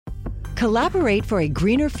Collaborate for a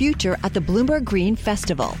greener future at the Bloomberg Green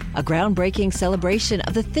Festival, a groundbreaking celebration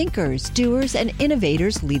of the thinkers, doers, and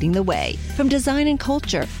innovators leading the way. From design and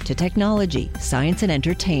culture to technology, science, and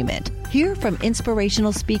entertainment. Hear from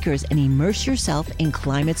inspirational speakers and immerse yourself in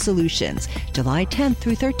climate solutions. July 10th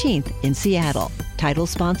through 13th in Seattle. Title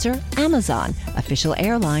sponsor, Amazon. Official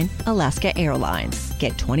airline, Alaska Airlines.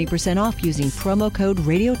 Get 20% off using promo code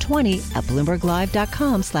radio20 at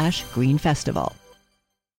BloombergLive.com/Green Festival.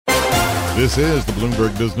 This is the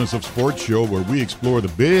Bloomberg Business of Sports show, where we explore the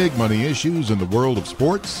big money issues in the world of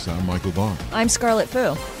sports. I'm Michael Vaughn. I'm Scarlett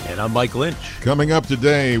Fu. And I'm Mike Lynch. Coming up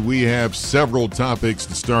today, we have several topics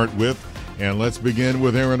to start with. And let's begin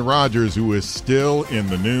with Aaron Rodgers, who is still in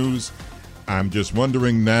the news. I'm just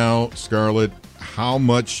wondering now, Scarlett, how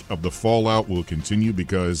much of the fallout will continue,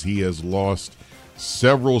 because he has lost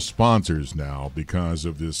several sponsors now because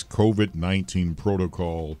of this COVID-19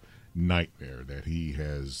 protocol nightmare that he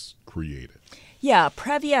has created. Yeah,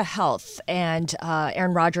 Previa Health and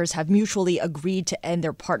Aaron Rodgers have mutually agreed to end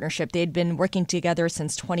their partnership. They'd been working together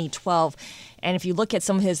since 2012. And if you look at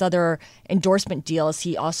some of his other endorsement deals,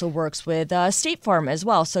 he also works with State Farm as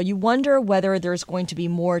well. So you wonder whether there's going to be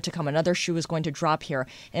more to come. Another shoe is going to drop here.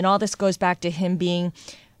 And all this goes back to him being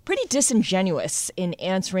pretty disingenuous in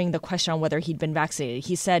answering the question on whether he'd been vaccinated.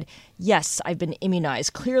 He said, yes, I've been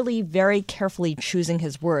immunized, clearly very carefully choosing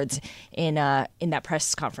his words in that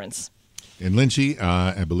press conference. And Lynchy,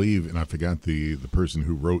 I believe, and I forgot the person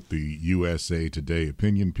who wrote the USA Today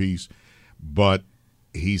opinion piece, but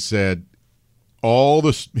he said all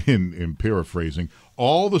the, in paraphrasing,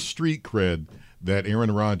 all the street cred that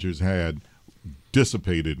Aaron Rodgers had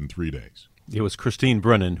dissipated in 3 days. It was Christine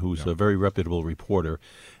Brennan, who's a very reputable reporter,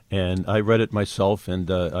 and I read it myself,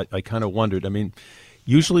 and I kind of wondered. I mean,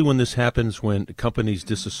 usually when this happens, when companies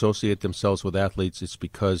disassociate themselves with athletes, it's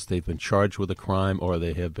because they've been charged with a crime or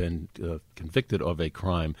they have been convicted of a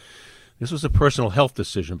crime. This was a personal health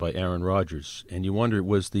decision by Aaron Rodgers, and you wonder,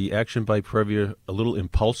 was the action by Previa a little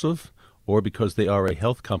impulsive, or because they are a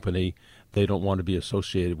health company, they don't want to be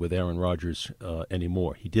associated with Aaron Rodgers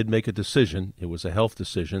anymore? He did make a decision. It was a health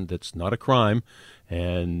decision. That's not a crime,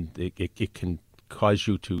 and it can cause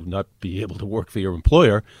you to not be able to work for your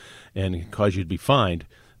employer and it can cause you to be fined,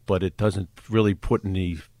 but it doesn't really put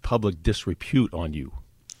any public disrepute on you.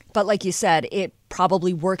 But like you said, it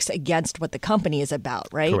probably works against what the company is about,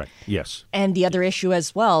 right? Correct, yes. And the other issue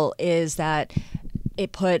as well is that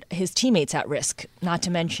it put his teammates at risk, not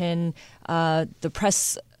to mention the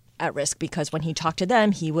press at risk, because when he talked to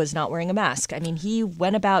them, he was not wearing a mask. I mean, he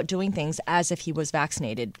went about doing things as if he was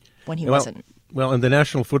vaccinated when he wasn't. Well, and the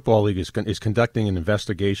National Football League is conducting an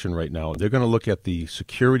investigation right now. They're going to look at the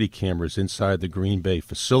security cameras inside the Green Bay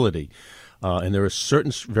facility. And there are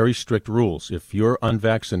certain very strict rules. If you're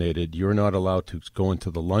unvaccinated, you're not allowed to go into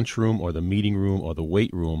the lunchroom or the meeting room or the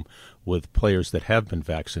weight room with players that have been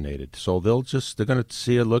vaccinated. So they're going to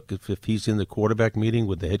see a look if he's in the quarterback meeting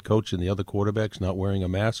with the head coach and the other quarterbacks not wearing a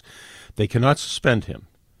mask. They cannot suspend him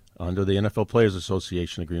under the NFL Players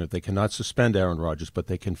Association agreement. They cannot suspend Aaron Rodgers, but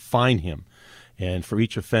they can fine him. And for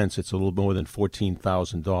each offense, it's a little more than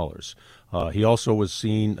 $14,000. He also was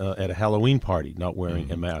seen at a Halloween party not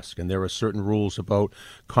wearing a mask. And there are certain rules about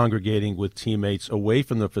congregating with teammates away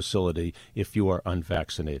from the facility if you are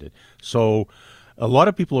unvaccinated. So a lot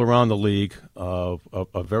of people around the league are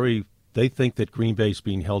very – they think that Green Bay is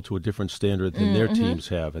being held to a different standard than their teams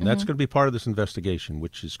have. And that's going to be part of this investigation,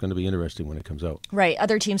 which is going to be interesting when it comes out. Right.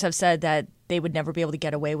 Other teams have said that they would never be able to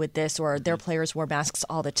get away with this, or their players wore masks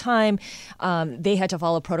all the time. They had to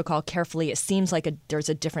follow protocol carefully. It seems like there's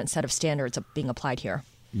a different set of standards being applied here.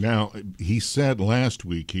 Now, he said last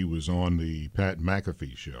week, he was on the Pat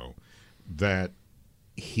McAfee show, that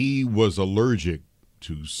he was allergic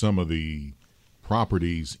to some of the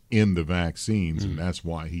properties in the vaccines, and that's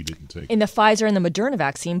why he didn't take it. In the Pfizer and the Moderna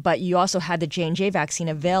vaccine, but you also had the J&J vaccine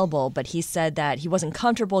available, but he said that he wasn't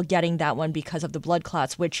comfortable getting that one because of the blood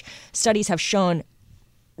clots, which studies have shown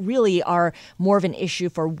really are more of an issue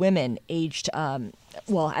for women aged,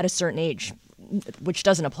 at a certain age, which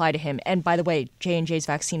doesn't apply to him. And by the way, J&J's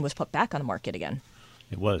vaccine was put back on the market again.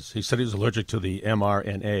 It was. He said he was allergic to the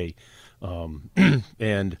mRNA,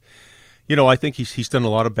 and I think he's done a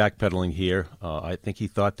lot of backpedaling here. I think he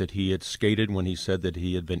thought that he had skated when he said that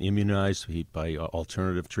he had been immunized by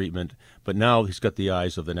alternative treatment. But now he's got the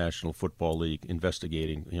eyes of the National Football League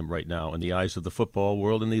investigating him right now, and the eyes of the football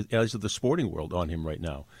world and the eyes of the sporting world on him right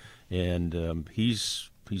now. And he's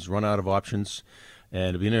run out of options. And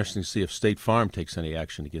it'd be interesting to see if State Farm takes any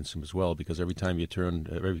action against him as well, because every time you turn,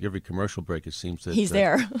 every commercial break, it seems that he's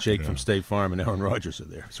there. Jake from State Farm and Aaron Rodgers are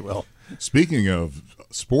there as well. Speaking of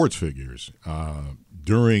sports figures,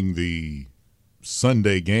 during the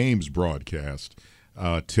Sunday games broadcast,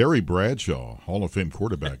 Terry Bradshaw, Hall of Fame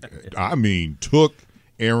quarterback, took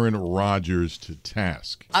Aaron Rodgers to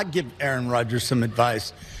task. I'd give Aaron Rodgers some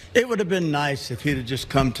advice. It would have been nice if he'd have just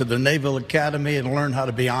come to the Naval Academy and learned how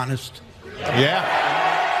to be honest. Yeah.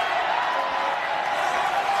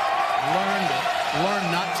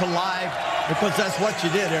 Learn not to lie, because that's what you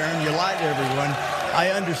did, Aaron. You lied to everyone.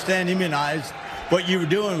 I understand, immunized. What you were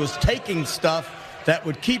doing was taking stuff that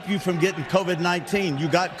would keep you from getting COVID-19. You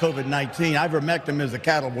got COVID-19. Ivermectin is a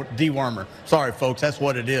cattle dewormer. Sorry, folks, that's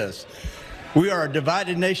what it is. We are a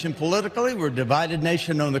divided nation politically. We're a divided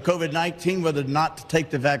nation on the COVID-19, whether or not to take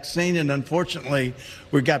the vaccine. And unfortunately,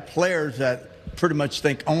 we've got players that pretty much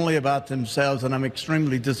think only about themselves, and I'm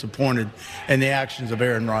extremely disappointed in the actions of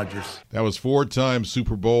Aaron Rodgers. That was four-time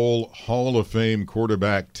Super Bowl Hall of Fame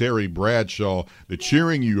quarterback Terry Bradshaw. The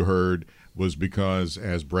cheering you heard was because,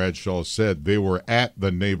 as Bradshaw said, they were at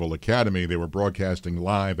the Naval Academy. They were broadcasting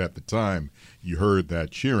live at the time. You heard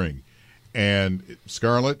that cheering. And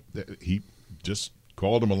Scarlett, he just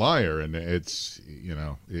called him a liar, and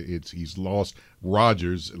he's lost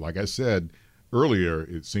Rodgers. Like I said earlier,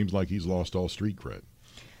 it seems like he's lost all street cred.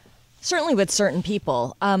 Certainly with certain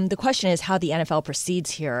people. The question is how the NFL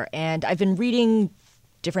proceeds here. And I've been reading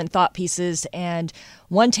different thought pieces, and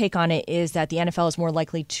one take on it is that the NFL is more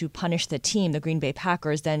likely to punish the team, the Green Bay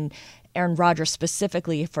Packers, than Aaron Rodgers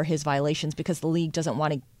specifically for his violations, because the league doesn't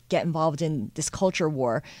want to get involved in this culture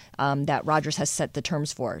war that Rodgers has set the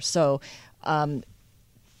terms for. So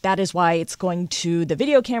that is why it's going to the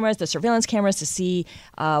video cameras, the surveillance cameras, to see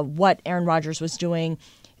what Aaron Rodgers was doing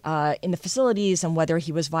in the facilities and whether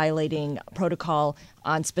he was violating protocol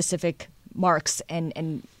on specific marks,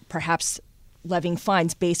 and perhaps levying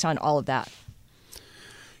fines based on all of that.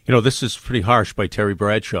 This is pretty harsh by Terry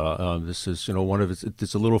Bradshaw. This is, one of his,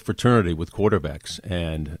 it's a little fraternity with quarterbacks.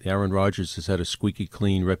 And Aaron Rodgers has had a squeaky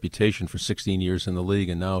clean reputation for 16 years in the league,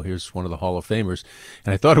 and now here's one of the Hall of Famers.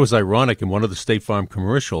 And I thought it was ironic in one of the State Farm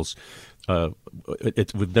commercials,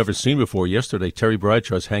 we've never seen before. Yesterday, Terry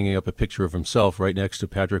Bradshaw is hanging up a picture of himself right next to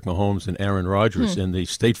Patrick Mahomes and Aaron Rodgers in the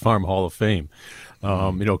State Farm Hall of Fame.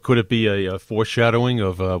 Could it be a foreshadowing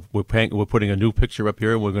of we're putting a new picture up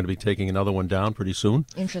here and we're going to be taking another one down pretty soon?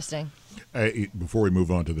 Interesting. Before we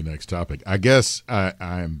move on to the next topic, I guess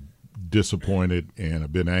I'm disappointed and a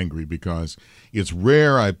bit angry because it's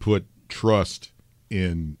rare I put trust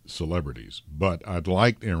in celebrities, but I'd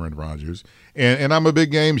liked Aaron Rodgers, and I'm a big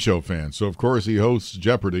game show fan, so of course he hosts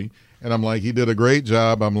Jeopardy, and I'm like, he did a great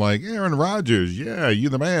job. I'm like, Aaron Rodgers, yeah, you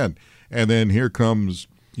the man. And then here comes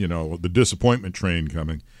the disappointment train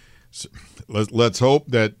coming. So let's hope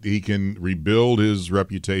that he can rebuild his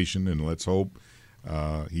reputation, and let's hope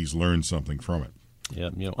he's learned something from it.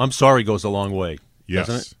 Yeah, I'm sorry goes a long way. Yes,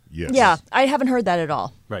 doesn't it? yes. Yeah, I haven't heard that at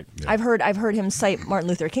all. Right. Yeah. I've heard him cite Martin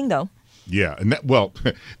Luther King, though. Yeah, and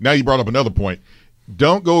now you brought up another point.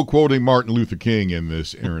 Don't go quoting Martin Luther King in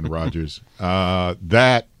this, Aaron Rodgers.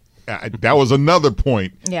 That was another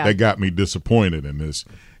point that got me disappointed in this.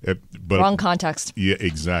 But wrong context. Yeah,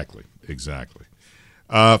 exactly.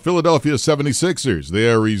 Philadelphia 76ers, they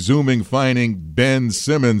are resuming fining Ben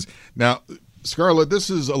Simmons. Now, Scarlett,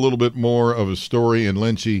 this is a little bit more of a story in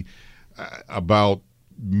Lynchy about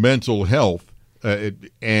mental health. It's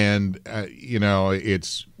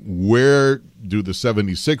where do the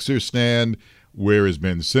 76ers stand? Where is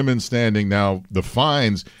Ben Simmons standing? Now, the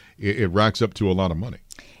fines, it racks up to a lot of money.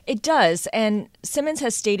 It does, and Simmons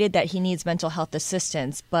has stated that he needs mental health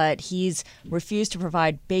assistance, but he's refused to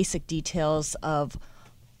provide basic details of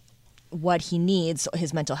what he needs,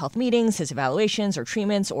 his mental health meetings, his evaluations or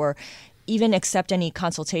treatments, or even accept any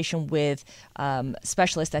consultation with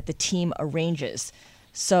specialists that the team arranges.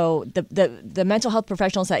 So the mental health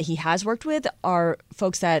professionals that he has worked with are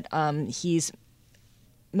folks that he's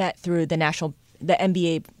met through the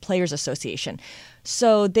NBA Players Association.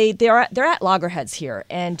 So they're at loggerheads here,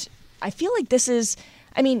 and I feel like this is.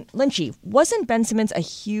 I mean, Lynchy, wasn't Ben Simmons a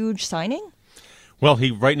huge signing? Well,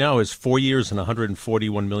 he right now has 4 years and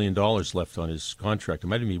 $141 million left on his contract. It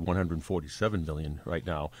might even be $147 million right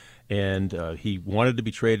now. And he wanted to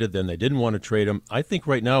be traded, then they didn't want to trade him. I think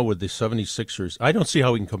right now with the 76ers, I don't see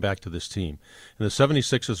how he can come back to this team. And the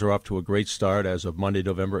 76ers are off to a great start as of Monday,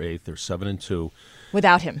 November 8th. They're 7-2.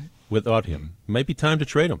 Without him. It might be time to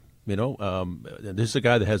trade him. This is a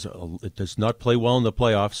guy that does not play well in the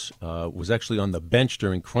playoffs. Was actually on the bench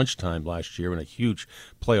during crunch time last year in a huge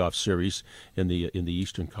playoff series in the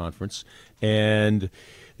Eastern Conference, and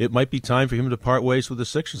it might be time for him to part ways with the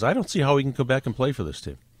Sixers. I don't see how he can come back and play for this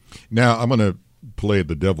team. Now, I'm going to play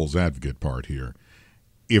the devil's advocate part here.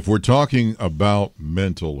 If we're talking about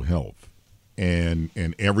mental health, and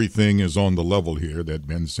everything is on the level here that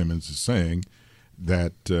Ben Simmons is saying,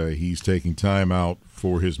 that he's taking time out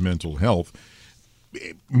for his mental health.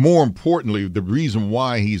 More importantly, the reason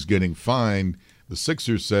why he's getting fined, the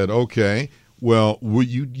Sixers said, okay, well, will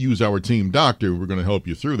you use our team doctor? We're going to help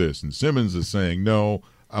you through this. And Simmons is saying, no,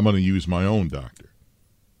 I'm going to use my own doctor.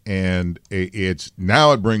 And it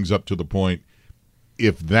brings up to the point,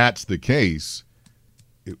 if that's the case,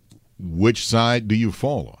 which side do you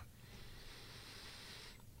fall on?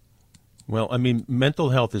 Well, I mean,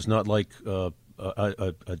 mental health is not like a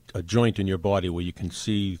joint in your body where you can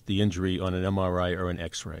see the injury on an MRI or an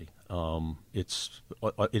X-ray.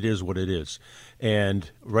 It is what it is. And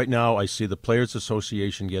right now I see the Players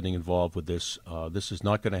Association getting involved with this. This is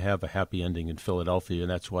not going to have a happy ending in Philadelphia, and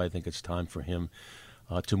that's why I think it's time for him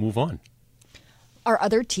to move on. Are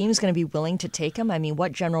other teams going to be willing to take him? I mean,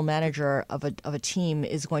 what general manager of a team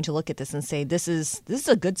is going to look at this and say, this is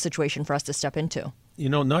a good situation for us to step into?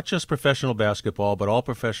 Not just professional basketball, but all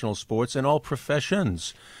professional sports and all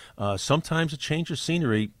professions. Sometimes a change of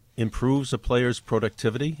scenery improves a player's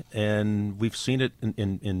productivity, and we've seen it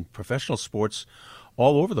in professional sports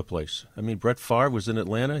all over the place. I mean, Brett Favre was in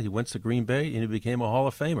Atlanta. He went to Green Bay, and he became a Hall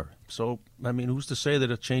of Famer. So, I mean, who's to say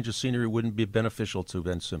that a change of scenery wouldn't be beneficial to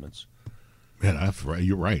Ben Simmons? Man,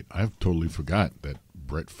 you're right. I've totally forgot that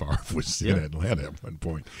Brett Favre was in Atlanta at one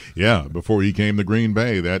point. Yeah, before he came to Green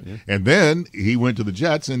Bay. And then he went to the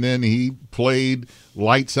Jets, and then he played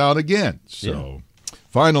lights out again. So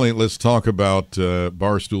finally, let's talk about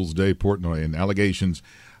Barstool's Dave Portnoy and allegations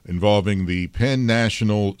involving the Penn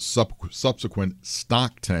National subsequent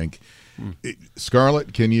stock tank.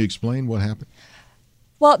 Scarlett, can you explain what happened?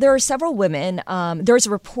 Well, there are several women. There's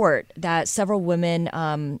a report that several women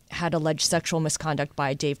had alleged sexual misconduct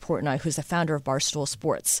by Dave Portnoy, who's the founder of Barstool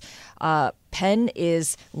Sports. Penn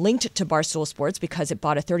is linked to Barstool Sports because it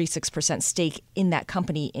bought a 36% stake in that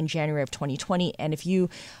company in January of 2020. And if you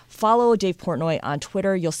follow Dave Portnoy on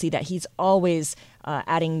Twitter, you'll see that he's always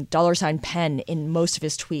adding $Penn in most of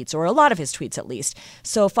his tweets, or a lot of his tweets at least.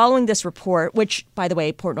 So following this report, which, by the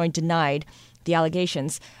way, Portnoy denied the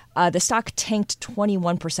allegations, the stock tanked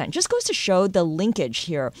 21%. Just goes to show the linkage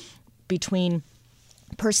here between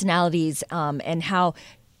personalities and how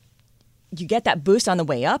you get that boost on the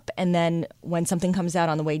way up, and then when something comes out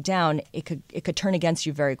on the way down, it could turn against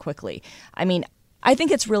you very quickly. I mean, I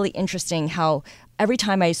think it's really interesting how every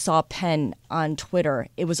time I saw Penn on Twitter,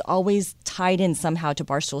 it was always tied in somehow to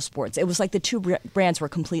Barstool Sports. It was like the two brands were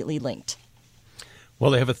completely linked.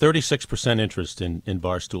 Well, they have a 36% interest in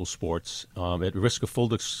Barstool Sports. At risk of full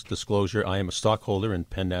disclosure, I am a stockholder in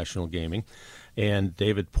Penn National Gaming, and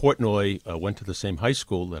David Portnoy went to the same high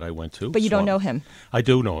school that I went to. But you don't know him? I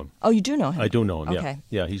do know him. Oh, you do know him? I do know him, okay.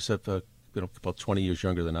 Yeah, he's about 20 years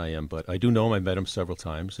younger than I am, but I do know him. I met him several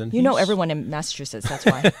times. And you know everyone in Massachusetts, that's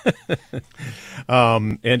why.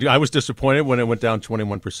 And I was disappointed when it went down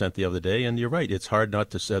 21% the other day, and you're right. It's hard not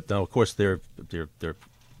to set. Now, of course, their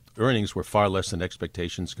earnings were far less than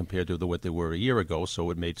expectations compared to what they were a year ago,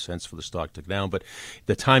 so it made sense for the stock to go down. But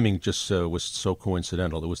the timing just was so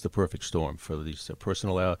coincidental. It was the perfect storm for these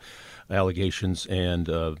personal allegations and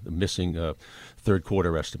missing third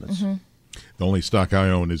quarter estimates. Mm-hmm. The only stock I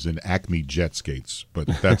own is in Acme jet skates, but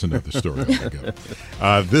that's another story altogether.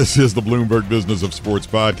 This is the Bloomberg Business of Sports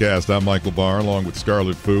podcast. I'm Michael Barr, along with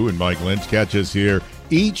Scarlett Fu and Mike Lynch. Catch us here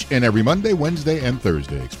each and every Monday, Wednesday, and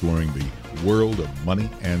Thursday, exploring the world of money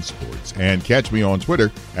and sports. And catch me on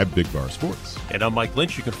Twitter at Big Bar Sports. And I'm Mike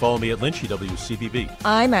Lynch. You can follow me at LynchyWCBB.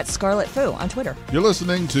 I'm at Scarlett Fu on Twitter. You're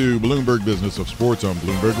listening to Bloomberg Business of Sports on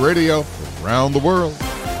Bloomberg Radio around the world.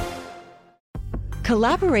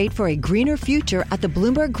 Collaborate for a greener future at the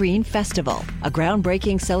Bloomberg Green Festival, a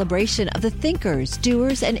groundbreaking celebration of the thinkers,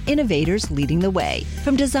 doers, and innovators leading the way.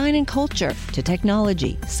 From design and culture to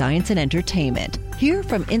technology, science, and entertainment. Hear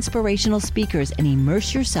from inspirational speakers and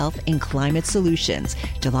immerse yourself in climate solutions.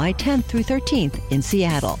 July 10th through 13th in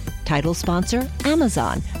Seattle. Title sponsor,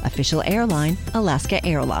 Amazon. Official airline, Alaska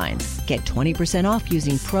Airlines. Get 20% off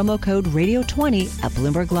using promo code RADIO20 at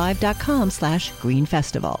BloombergLive.com/Green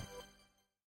Festival.